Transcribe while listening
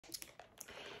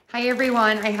Hi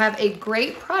everyone, I have a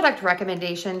great product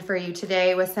recommendation for you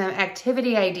today with some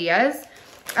activity ideas.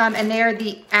 And they are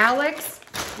the Alex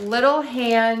Little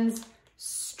Hands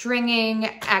stringing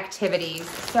activities.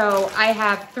 So I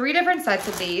have 3 different sets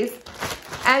of these.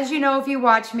 As you know, if you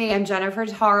watch me, I'm Jennifer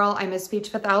Tarle. I'm a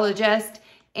speech pathologist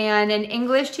and an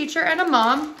English teacher and a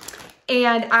mom.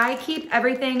 And I keep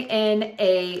everything in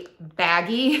a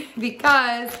baggie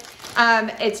because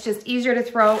it's just easier to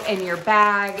throw in your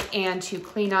bag and to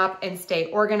clean up and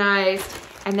stay organized.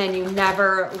 And then you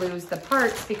never lose the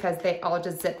parts because they all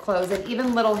just zip close. And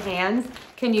even little hands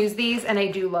can use these. And I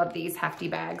do love these hefty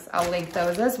bags. I'll link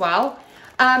those as well.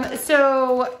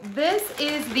 So this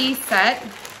is the set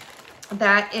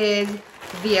that is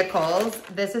vehicles.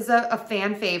 This is a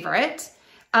fan favorite.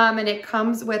 And it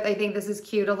comes with, I think this is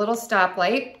cute, a little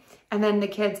stoplight. And then the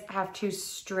kids have to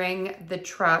string the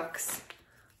trucks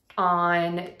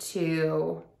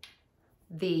onto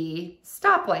the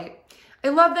stoplight. I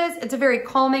love this. It's a very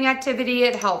calming activity.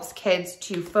 It helps kids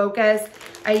to focus.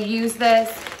 I use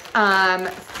this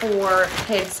for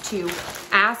kids to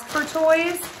ask for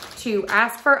toys, to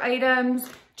ask for items,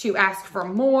 to ask for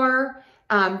more,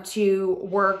 to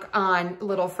work on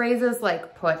little phrases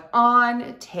like put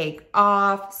on, take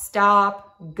off,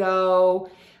 stop, go.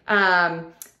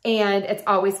 And it's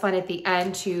always fun at the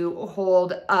end to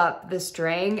hold up the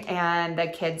string and the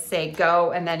kids say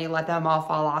go, and then you let them all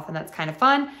fall off, and that's kind of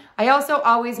fun. I also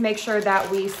always make sure that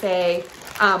we say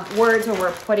words when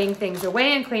we're putting things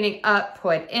away and cleaning up.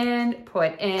 Put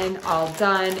in, all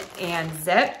done, and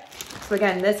zip. So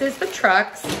again, this is the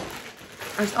trucks.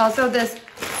 There's also this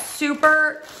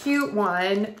super cute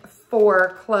one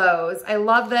for clothes. I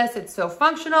love this. It's so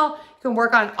functional. You can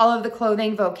work on all of the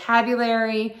clothing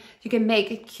vocabulary. You can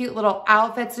make cute little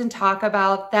outfits and talk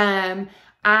about them.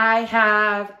 I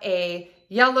have a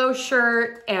yellow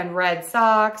shirt and red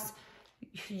socks.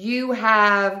 You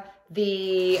have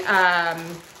the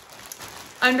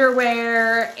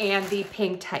underwear and the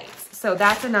pink tights. So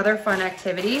that's another fun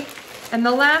activity. And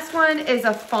the last one is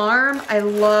a farm. I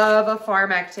love a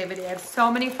farm activity. I have so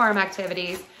many farm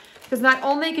activities because not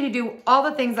only can you do all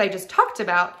the things I just talked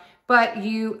about, but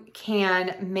you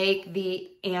can make the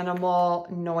animal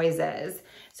noises.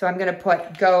 So I'm gonna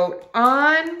put goat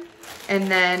on,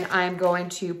 and then I'm going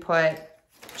to put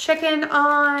chicken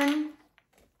on,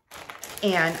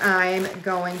 and I'm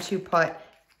going to put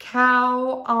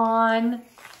cow on.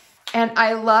 And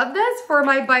I love this for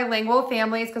my bilingual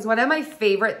families because one of my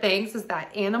favorite things is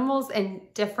that animals in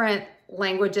different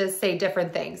languages say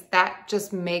different things. That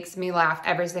just makes me laugh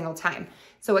every single time.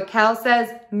 So what cow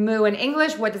says moo in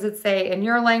English, what does it say in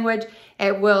your language?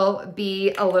 It will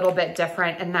be a little bit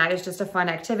different, and that is just a fun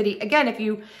activity. Again, if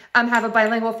you have a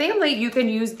bilingual family, you can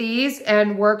use these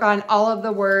and work on all of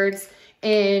the words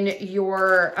in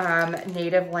your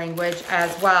native language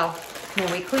as well.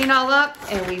 When we clean all up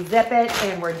and we zip it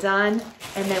and we're done,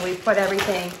 and then we put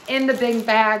everything in the big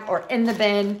bag or in the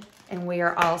bin, and we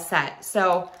are all set.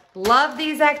 So love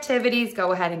these activities.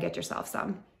 Go ahead and get yourself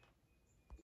some.